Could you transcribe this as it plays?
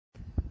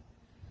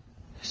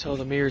So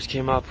the mirrors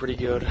came out pretty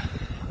good.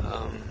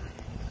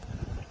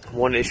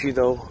 One issue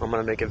though, I'm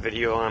gonna make a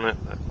video on it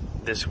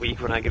this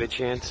week when I get a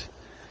chance.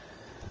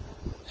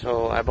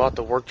 So I bought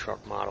the work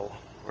truck model,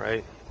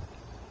 right?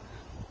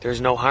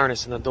 There's no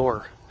harness in the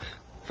door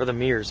for the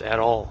mirrors at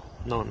all,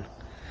 none.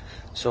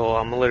 So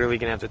I'm literally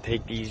gonna have to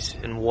take these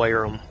and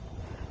wire them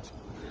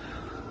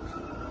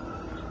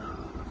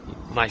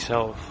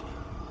myself.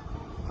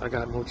 I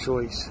got no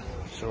choice,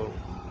 so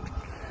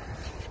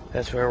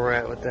that's where we're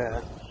at with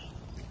that.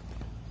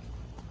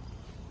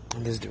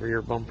 And this is the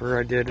rear bumper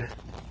I did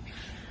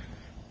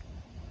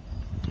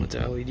with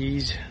the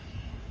LEDs.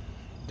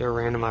 They're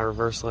ran to my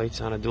reverse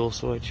lights on a dual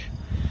switch.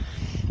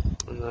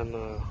 And then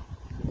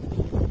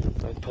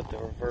I put the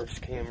reverse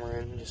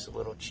camera in, just a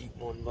little cheap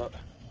one, but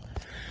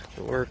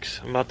it works.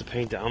 I'm about to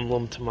paint the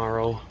emblem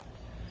tomorrow.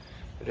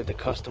 I did the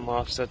custom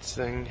offsets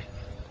thing.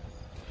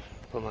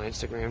 Put my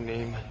Instagram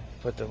name,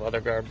 put the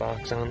leather guard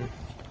box on.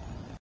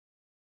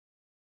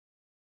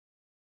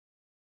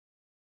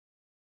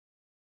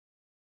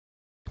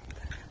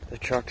 The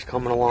truck's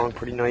coming along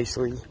pretty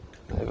nicely.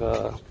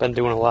 I've been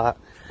doing a lot.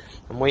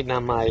 I'm waiting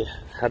on my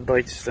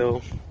headlights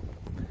still.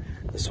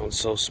 This one's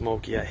so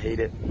smoky, I hate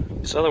it.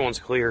 This other one's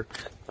clear.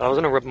 I was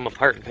gonna rip them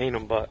apart and paint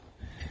them, but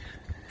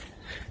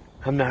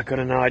I'm not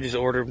gonna now. I just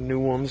ordered new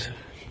ones.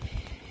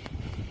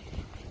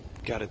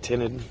 Got it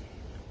tinted.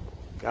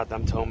 Got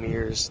them tow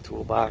mirrors,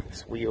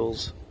 toolbox,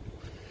 wheels.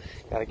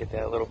 Gotta get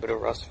that little bit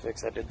of rust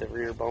fixed. I did the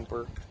rear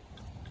bumper.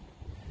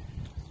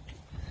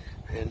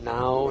 And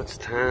now it's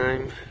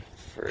time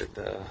for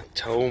the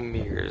tow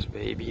mirrors,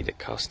 baby. The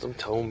custom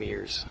tow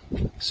mirrors.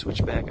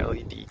 Switchback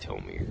LED tow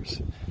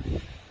mirrors.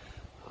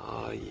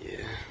 Oh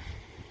yeah.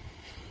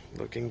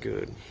 Looking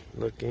good.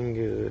 Looking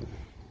good.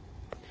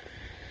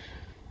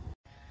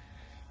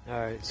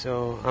 Alright,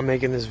 so I'm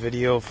making this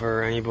video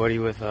for anybody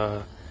with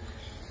a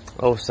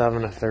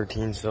 07 to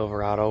 13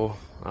 Silverado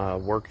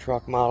work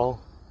truck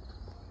model.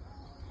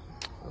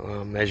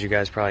 As you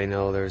guys probably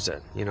know, there's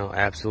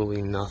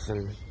absolutely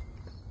nothing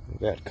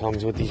that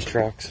comes with these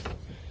trucks.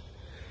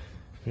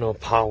 No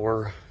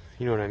power,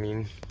 you know what I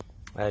mean.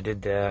 I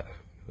did that.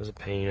 It was a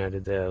pain. I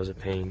did that. It was a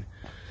pain.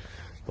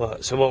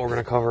 But so what we're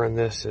gonna cover in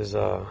this is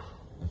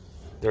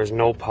there's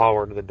no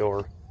power to the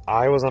door.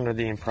 I was under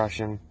the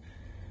impression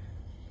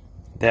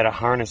that a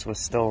harness was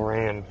still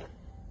ran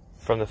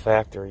from the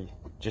factory,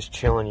 just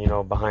chilling,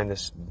 behind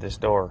this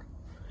door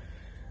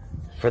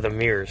for the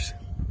mirrors.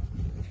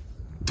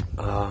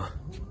 I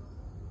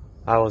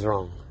was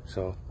wrong.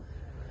 So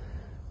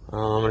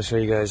I'm gonna show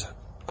you guys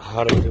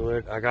how to do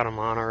it. I got them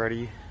on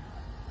already.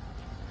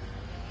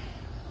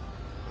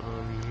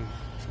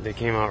 They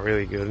came out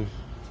really good.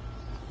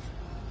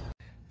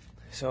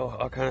 So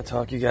I'll kind of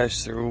talk you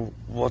guys through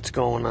what's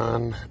going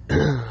on,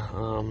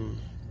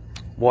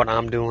 what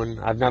I'm doing.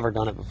 I've never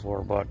done it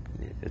before, but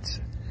it's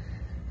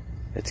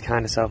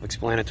kind of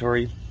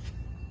self-explanatory.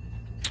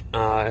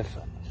 If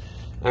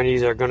any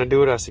of you are gonna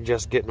do it, I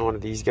suggest getting one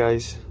of these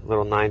guys,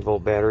 little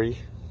 9-volt battery.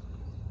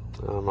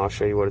 I'll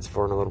show you what it's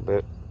for in a little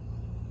bit.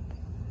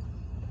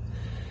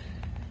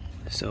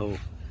 So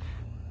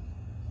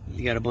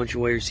you got a bunch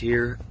of wires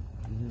here.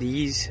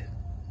 These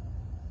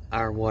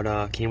are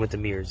what came with the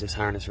mirrors, this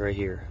harness right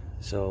here.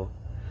 So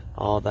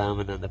all of them,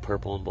 and then the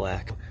purple and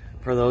black.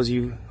 For those of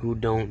you who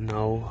don't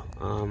know,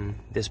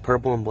 this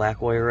purple and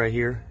black wire right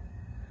here,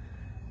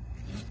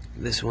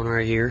 this one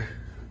right here,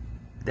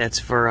 that's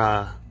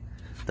for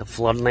the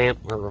flood lamp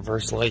or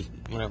reverse light,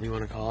 whatever you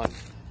want to call it.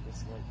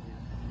 This light here.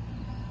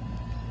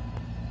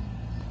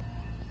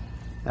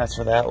 That's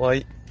for that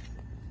light.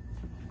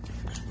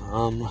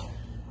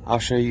 I'll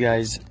show you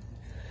guys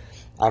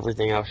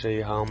everything. I'll show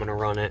you how I'm gonna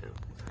run it,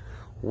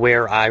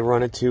 where I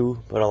run it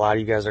to, but a lot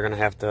of you guys are gonna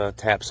have to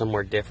tap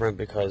somewhere different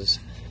because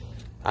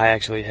I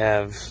actually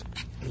have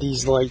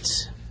these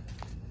lights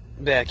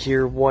back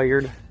here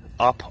wired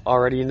up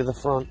already into the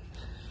front.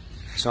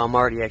 So I'm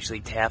already actually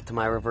tapped to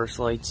my reverse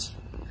lights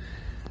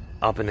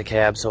up in the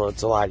cab, so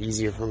it's a lot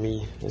easier for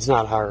me. It's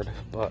not hard,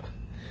 but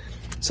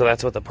so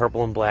that's what the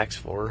purple and black's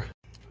for.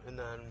 And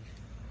then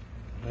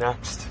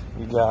next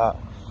we got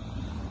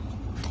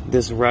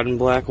this red and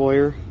black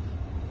wire.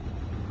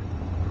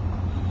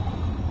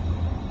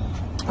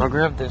 I'll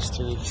grab this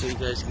too so you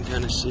guys can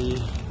kind of see.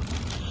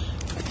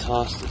 I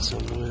tossed it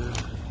somewhere.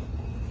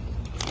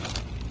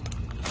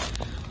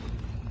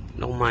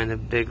 Don't mind the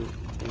big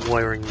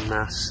wiring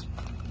mess.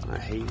 I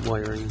hate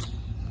wiring.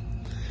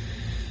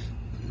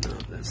 No,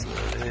 that's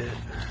not it.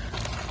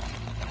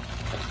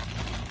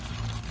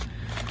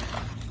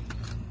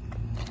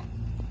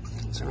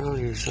 It's around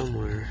here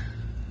somewhere.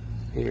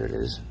 Here it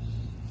is.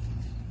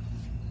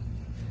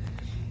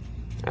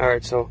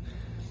 Alright, so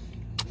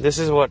this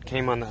is what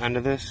came on the end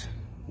of this,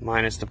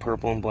 minus the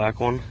purple and black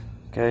one.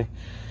 Okay,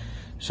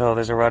 so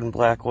there's a red and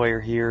black wire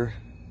here,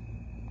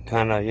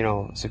 kind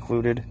of,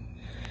 secluded.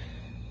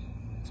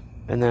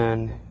 And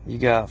then you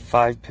got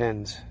 5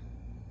 pins.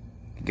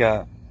 You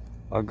got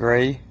a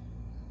gray,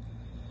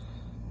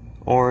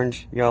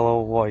 orange,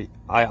 yellow, white.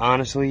 I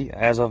honestly,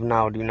 as of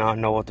now, do not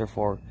know what they're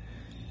for.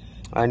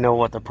 I know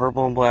what the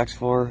purple and black's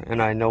for,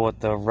 and I know what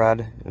the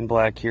red and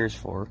black here's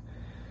for.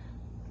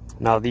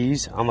 Now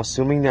these, I'm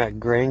assuming that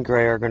gray and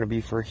gray are going to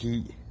be for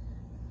heat,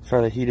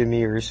 for the heated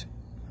mirrors.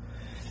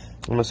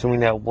 I'm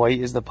assuming that white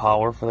is the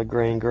power for the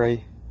gray and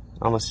gray.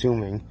 I'm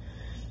assuming.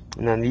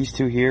 And then these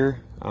two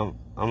here, I'm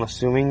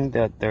assuming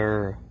that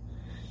they're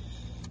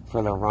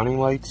for the running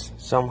lights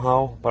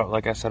somehow. But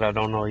like I said, I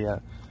don't know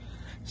yet.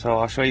 So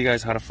I'll show you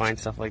guys how to find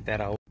stuff like that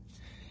out.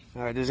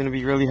 Alright, this is going to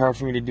be really hard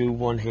for me to do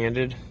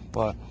one-handed,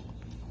 but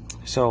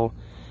so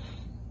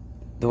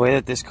the way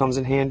that this comes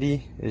in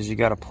handy is you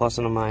got a plus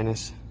and a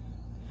minus.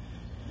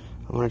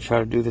 I'm going to try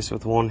to do this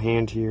with one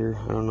hand here.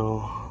 I don't know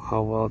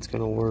how well it's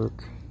going to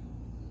work.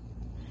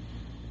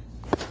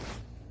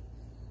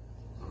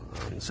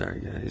 I'm sorry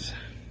guys.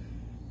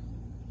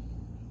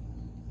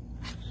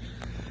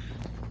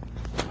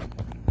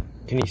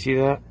 Can you see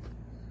that?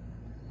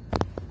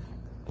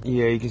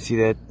 Yeah, you can see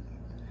that.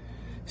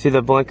 See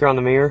the blinker on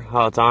the mirror?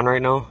 How it's on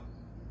right now?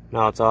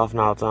 Now it's off,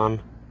 now it's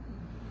on.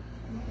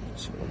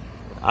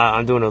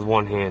 I'm doing it with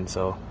one hand,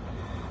 so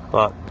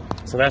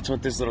that's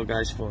what this little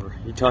guy's for.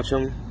 You touch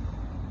them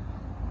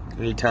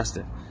and you test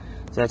it.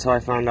 So that's how I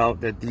found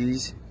out that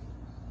these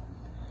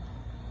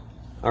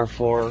are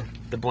for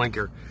the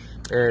blinker.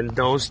 And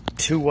those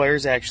two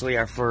wires actually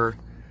are for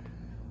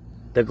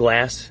the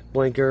glass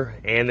blinker,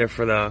 and they're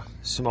for the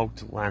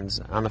smoked lens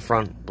on the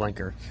front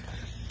blinker.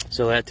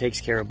 So that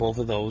takes care of both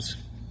of those.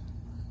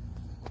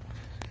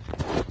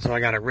 So I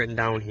got it written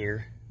down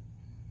here,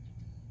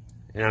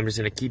 and I'm just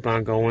going to keep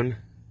on going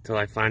till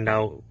I find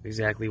out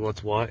exactly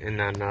what's what, and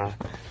then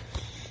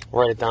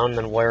write it down and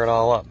then wire it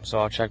all up. So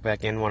I'll check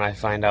back in when I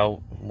find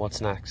out what's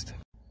next.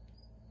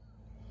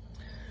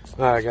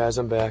 Alright guys,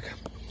 I'm back.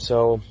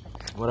 So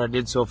what I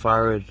did so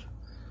far is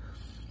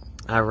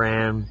I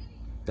ran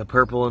the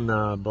purple and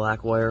the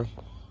black wire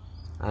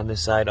on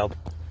this side up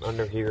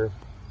under here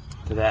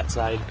to that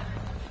side.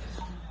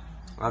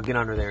 I'll get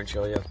under there and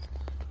show you.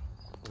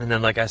 And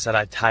then, like I said,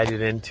 I tied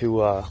it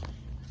into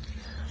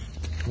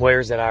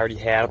wires that I already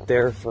had up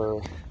there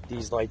for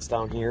these lights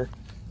down here.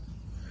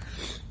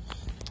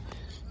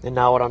 And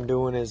now what I'm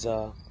doing is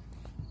I'm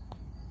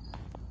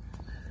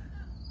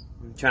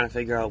trying to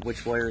figure out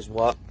which wire is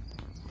what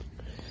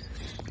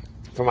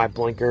for my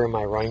blinker and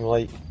my running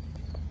light.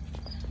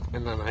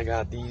 And then I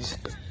got these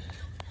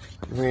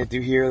ran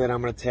through here that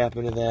I'm going to tap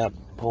into that,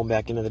 pull them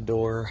back into the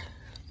door,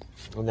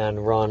 and then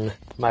run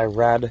my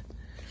red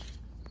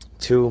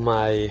to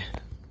my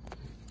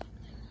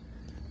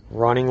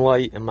running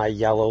light and my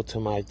yellow to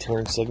my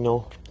turn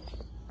signal.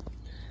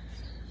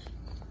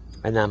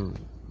 And then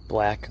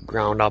black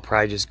ground, I'll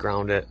probably just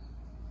ground it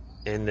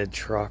in the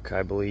truck,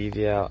 I believe.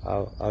 Yeah,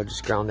 I'll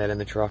just ground that in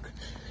the truck.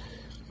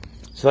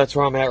 So that's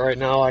where I'm at right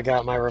now. I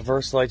got my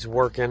reverse lights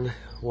working.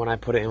 When I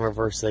put it in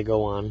reverse, they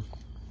go on.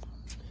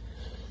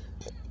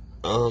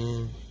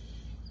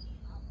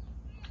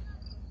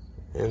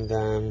 And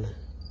then,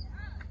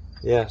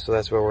 yeah, so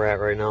that's where we're at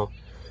right now.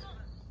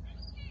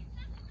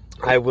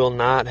 I will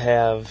not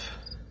have,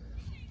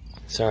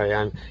 sorry,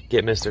 I'm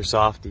get Mr.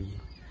 Softy.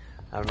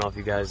 I don't know if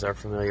you guys are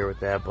familiar with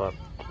that, but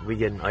we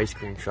get an ice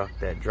cream truck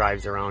that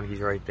drives around. He's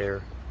right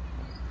there.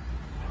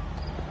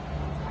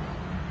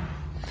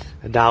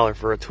 $1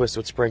 for a twist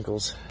with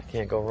sprinkles.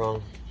 Can't go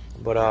wrong.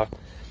 But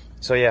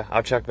so yeah,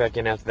 I'll check back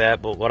in after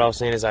that. But what I was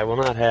saying is I will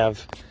not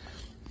have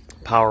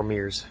power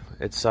mirrors.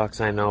 It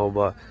sucks, I know,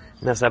 but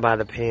unless I buy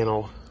the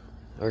panel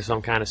or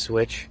some kind of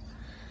switch,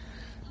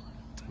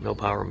 no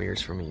power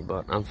mirrors for me.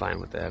 But I'm fine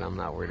with that. I'm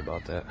not worried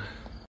about that.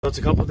 So it's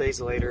a couple days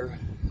later.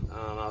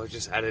 I was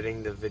just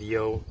editing the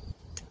video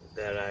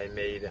that I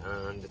made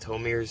on the tow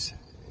mirrors,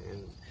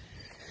 and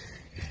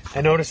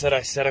I noticed that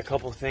I said a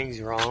couple things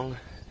wrong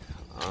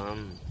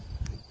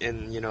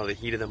in, you know, the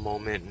heat of the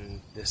moment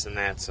and this and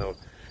that. So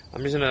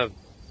I'm just gonna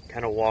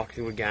kind of walk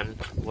through again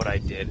what I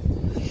did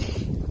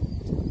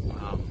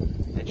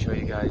and show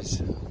you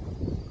guys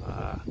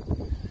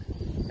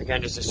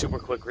again, just a super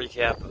quick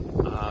recap.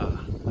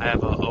 I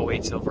have a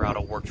 08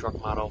 Silverado work truck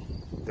model.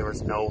 There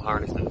was no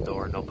harness in the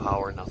door, no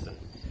power, nothing.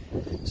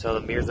 So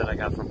the mirrors that I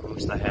got from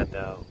Boost, I had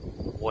to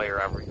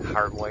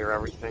hardwire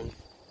everything.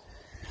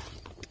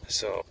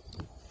 So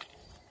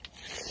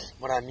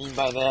what I mean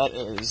by that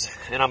is,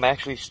 and I'm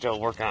actually still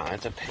working on it,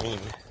 it's a pain.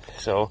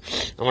 So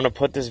I'm gonna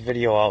put this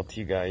video out to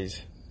you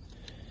guys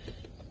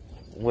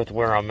with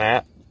where I'm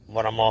at,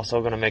 but I'm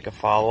also gonna make a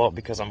follow-up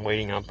because I'm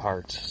waiting on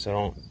parts.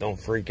 So don't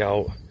freak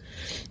out.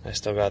 I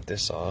still got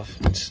this off.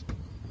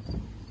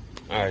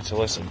 Alright, so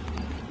listen.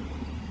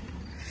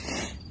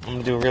 I'm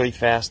gonna do a really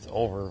fast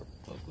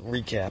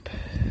recap.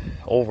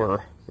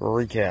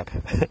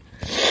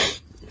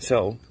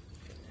 So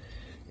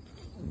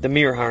the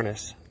mirror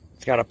harness,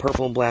 it's got a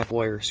purple and black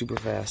wire, super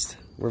fast.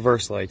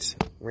 Reverse lights,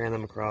 ran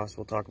them across.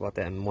 We'll talk about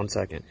that in 1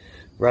 second.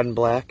 Red and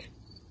black,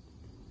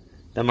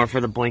 them are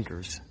for the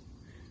blinkers,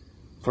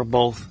 for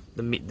both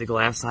the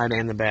glass side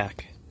and the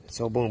back.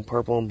 So boom,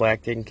 purple and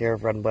black taken care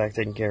of, red and black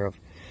taken care of.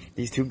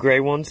 These two gray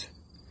ones,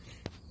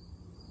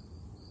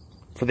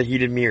 for the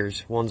heated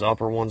mirrors, one's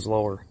upper, one's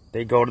lower.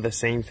 They go to the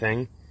same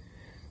thing.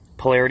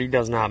 polarity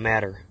does not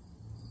matter.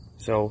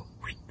 So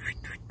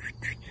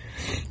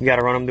you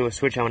gotta run them to a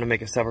switch. I'm gonna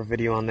make a separate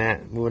video on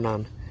that. Moving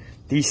on.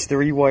 These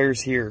 3 wires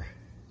here,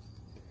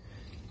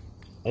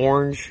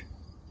 orange,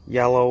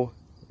 yellow,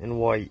 and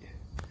white.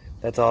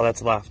 That's all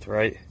that's left,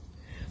 right?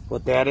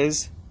 What that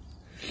is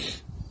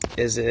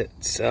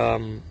it's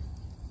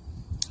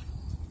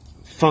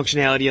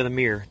functionality of the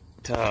mirror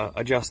to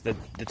adjust the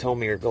tow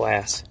mirror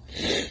glass.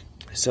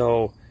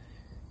 So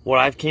what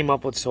I've came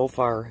up with so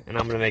far, and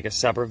I'm gonna make a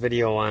separate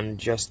video on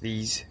just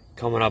these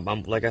coming up.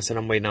 Like I said,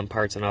 I'm waiting on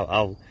parts, and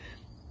I'll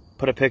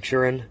put a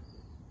picture in.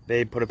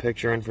 Babe, put a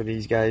picture in for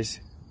these guys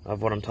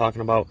of what I'm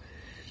talking about.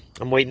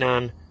 I'm waiting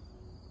on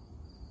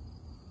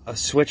a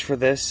switch for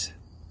this.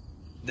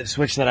 The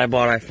switch that I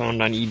bought, I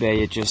found on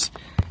eBay. It just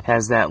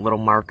has that little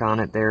mark on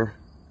it there.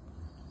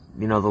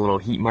 You know, the little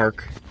heat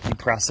mark. You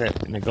press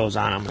it and it goes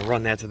on. I'm gonna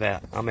run that to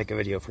that. I'll make a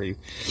video for you.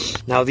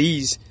 Now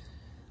these,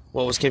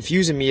 what was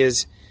confusing me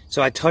is,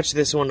 so I touch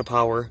this one to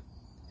power,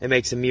 it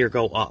makes the mirror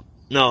go up.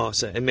 No,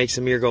 so it makes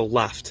the mirror go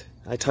left.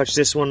 I touch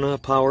this one to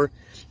power,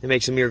 it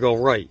makes the mirror go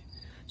right.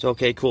 So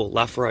okay, cool,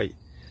 left, right.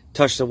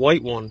 Touch the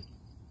white one.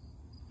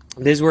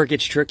 This is where it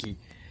gets tricky.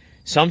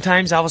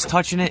 Sometimes I was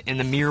touching it and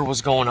the mirror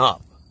was going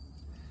up.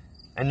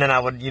 And then I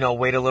would, you know,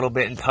 wait a little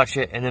bit and touch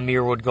it, and the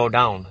mirror would go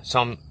down.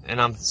 So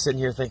I'm sitting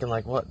here thinking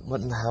like, what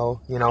in the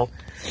hell, you know?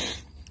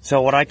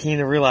 So what I came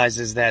to realize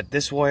is that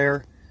this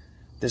wire,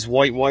 this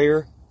white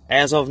wire,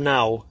 as of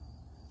now,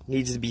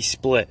 needs to be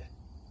split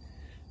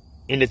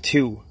into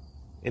 2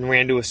 and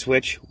ran to a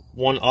switch.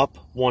 1 up,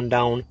 1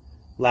 down,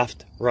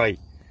 left, right.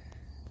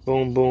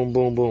 Boom, boom,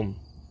 boom, boom.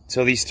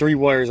 So these 3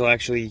 wires will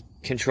actually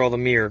control the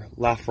mirror,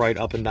 left, right,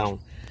 up, and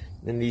down.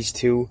 And these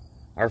 2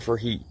 are for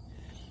heat.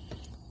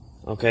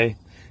 Okay,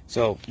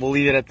 so we'll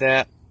leave it at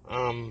that.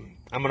 I'm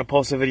gonna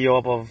post a video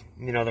up of,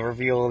 you know, the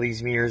reveal of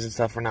these mirrors and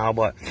stuff for now,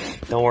 but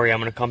don't worry, I'm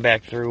gonna come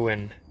back through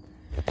and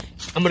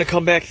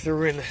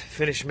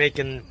finish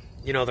making,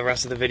 you know, the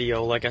rest of the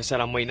video. Like I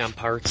said, I'm waiting on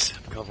parts.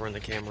 I'm covering the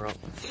camera up.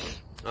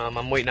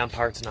 I'm waiting on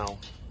parts now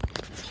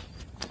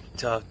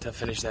to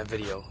finish that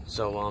video.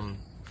 So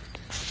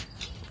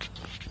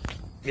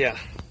yeah,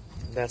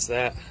 that's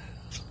that.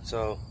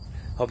 So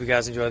hope you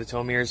guys enjoy the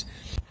tow mirrors.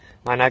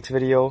 My next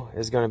video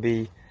is gonna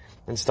be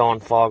installing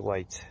fog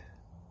lights.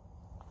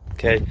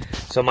 Okay,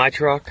 so my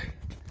truck,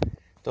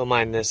 don't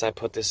mind this, I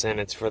put this in,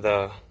 it's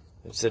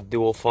a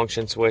dual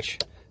function switch.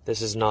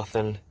 This is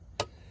nothing,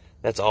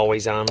 that's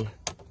always on,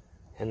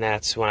 and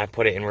that's when I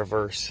put it in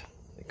reverse,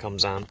 it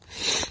comes on.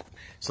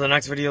 So the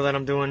next video that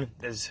I'm doing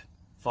is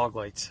fog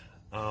lights.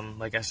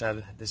 Like I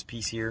said, this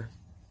piece here,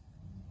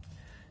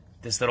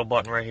 this little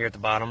button right here at the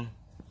bottom,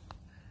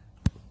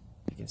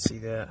 you can see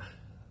that.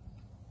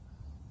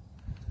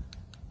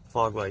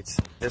 Fog lights.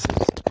 This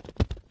is,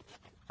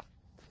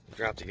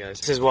 dropped you guys.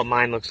 This is what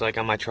mine looks like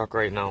on my truck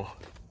right now.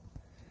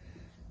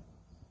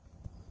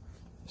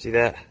 See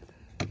that?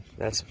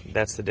 That's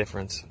the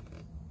difference.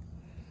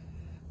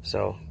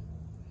 So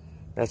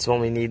that's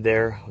what we need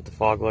there with the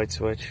fog light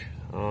switch.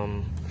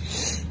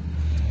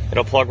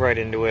 It'll plug right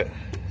into it.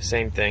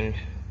 Same thing.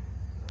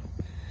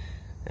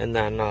 And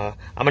then I'm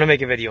gonna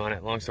make a video on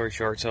it. Long story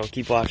short, so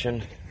keep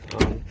watching.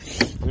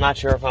 I'm not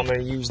sure if I'm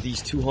gonna use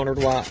these 200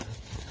 watt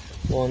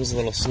ones. A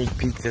little sneak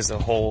peek. There's a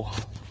whole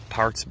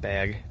parts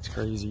bag. It's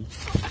crazy.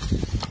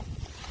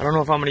 I don't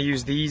know if I'm gonna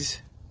use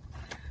these.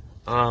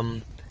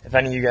 If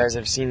any of you guys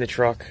have seen the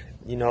truck,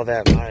 you know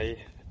that my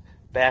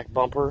back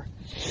bumper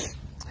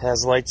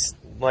has lights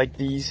like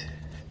these,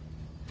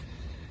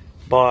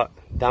 but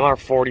them are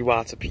 40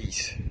 watts a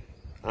piece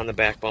on the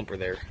back bumper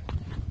there.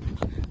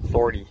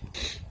 40.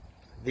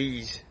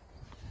 These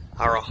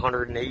are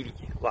 180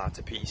 watts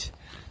a piece.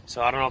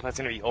 So I don't know if that's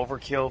gonna be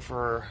overkill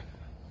for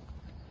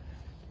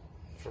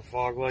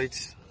fog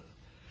lights.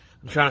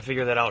 I'm trying to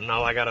figure that out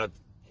now. I got a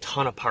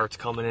ton of parts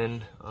coming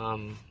in.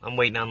 I'm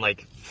waiting on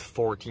like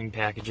 14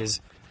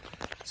 packages.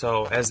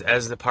 So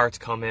as the parts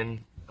come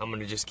in, I'm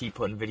gonna just keep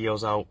putting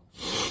videos out.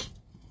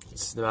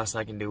 It's the best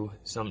I can do.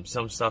 Some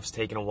stuff's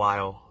taking a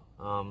while.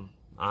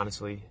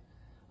 Honestly,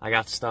 I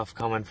got stuff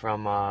coming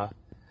from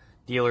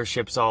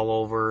dealerships all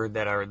over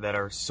that are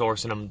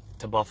sourcing them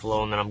to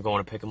Buffalo, and then I'm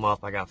going to pick them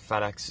up. I got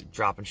FedEx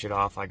dropping shit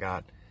off. I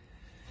got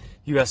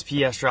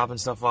USPS dropping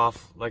stuff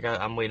off. Like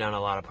I'm waiting on a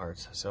lot of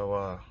parts.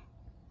 So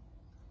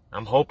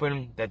I'm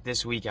hoping that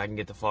this week I can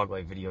get the fog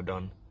light video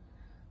done.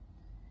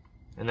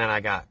 And then I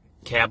got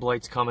cab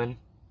lights coming.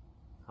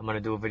 I'm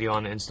gonna do a video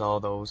on the install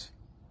of those.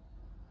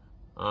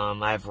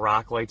 I have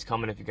rock lights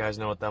coming. If you guys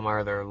know what them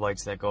are, they're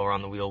lights that go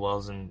around the wheel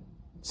wells and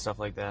stuff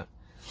like that.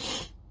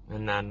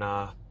 And then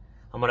I'm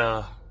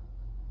gonna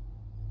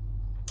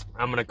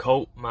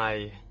coat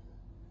my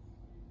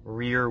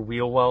rear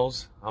wheel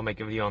wells. I'll make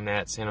a video on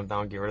that, sand them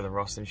down, get rid of the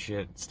rust and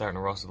shit. It's starting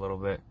to rust a little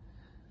bit.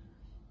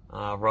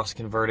 Rust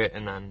convert it,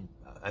 and then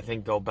I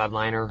think go bed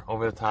liner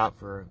over the top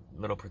for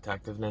a little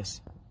protectiveness.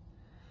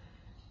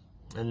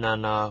 And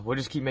then we'll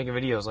just keep making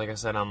videos. Like I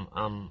said,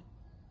 I'm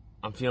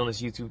feeling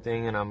this YouTube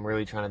thing, and I'm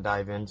really trying to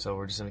dive in. So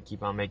we're just gonna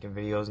keep on making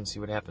videos and see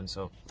what happens.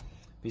 So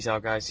peace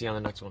out, guys. See you on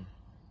the next one.